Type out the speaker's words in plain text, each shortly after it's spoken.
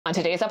On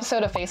today's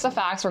episode of Face the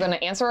Facts, we're going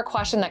to answer a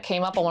question that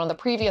came up on one of the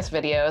previous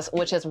videos,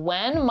 which is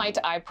when might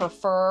I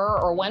prefer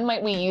or when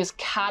might we use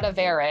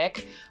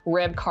cadaveric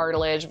rib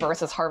cartilage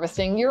versus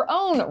harvesting your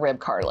own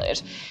rib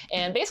cartilage?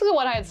 And basically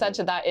what I had said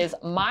to that is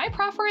my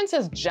preference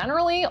is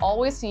generally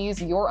always to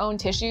use your own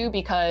tissue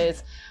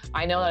because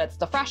I know that it's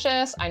the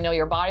freshest. I know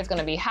your body's going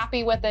to be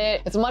happy with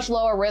it. It's much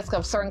lower risk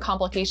of certain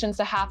complications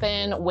to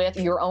happen with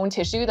your own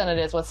tissue than it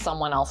is with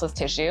someone else's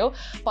tissue.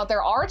 But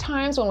there are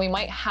times when we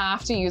might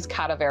have to use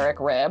cadaveric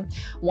rib.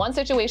 One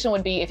situation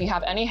would be if you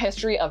have any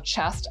history of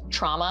chest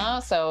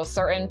trauma. So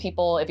certain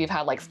people, if you've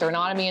had like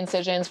sternotomy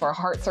incisions for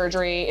heart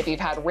surgery, if you've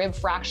had rib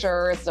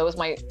fractures, those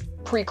might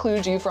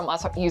preclude you from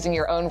us using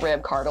your own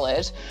rib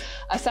cartilage.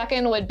 A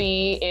second would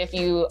be if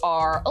you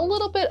are a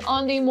little bit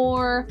on the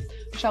more,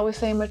 shall we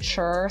say,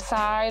 mature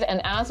side. And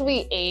as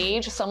we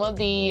age, some of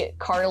the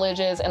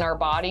cartilages in our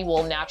body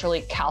will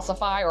naturally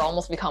calcify or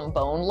almost become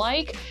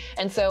bone-like.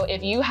 And so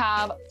if you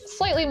have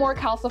slightly more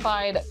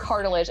calcified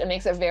cartilage, it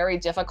makes it very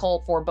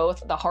difficult for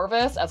both the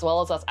harvest as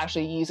well as us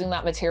actually using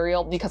that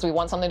material because we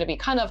want something to be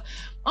kind of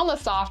on the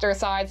softer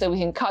side so we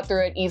can cut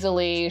through it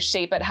easily,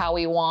 shape it how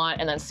we want,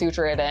 and then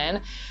suture it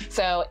in.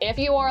 So if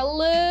you are a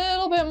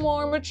little bit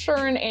more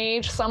mature in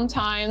age,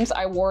 sometimes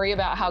I worry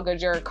about how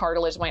good your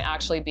cartilage might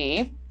actually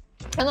be.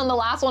 And then the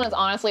last one is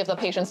honestly if the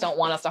patients don't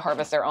want us to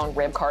harvest their own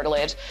rib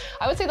cartilage.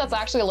 I would say that's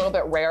actually a little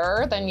bit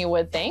rarer than you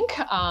would think,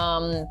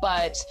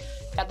 but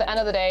at the end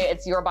of the day,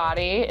 it's your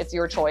body, it's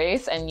your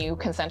choice, and you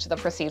consent to the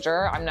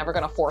procedure. I'm never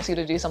gonna force you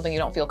to do something you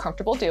don't feel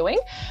comfortable doing.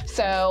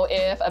 So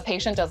if a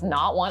patient does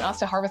not want us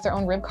to harvest their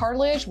own rib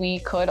cartilage, we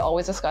could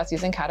always discuss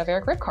using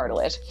cadaveric rib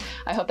cartilage.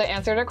 I hope that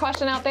answered your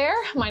question out there.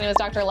 My name is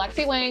Dr.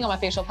 Lexie Wang. I'm a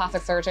facial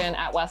plastic surgeon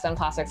at West End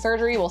Plastic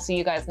Surgery. We'll see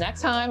you guys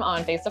next time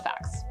on Face the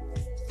Facts.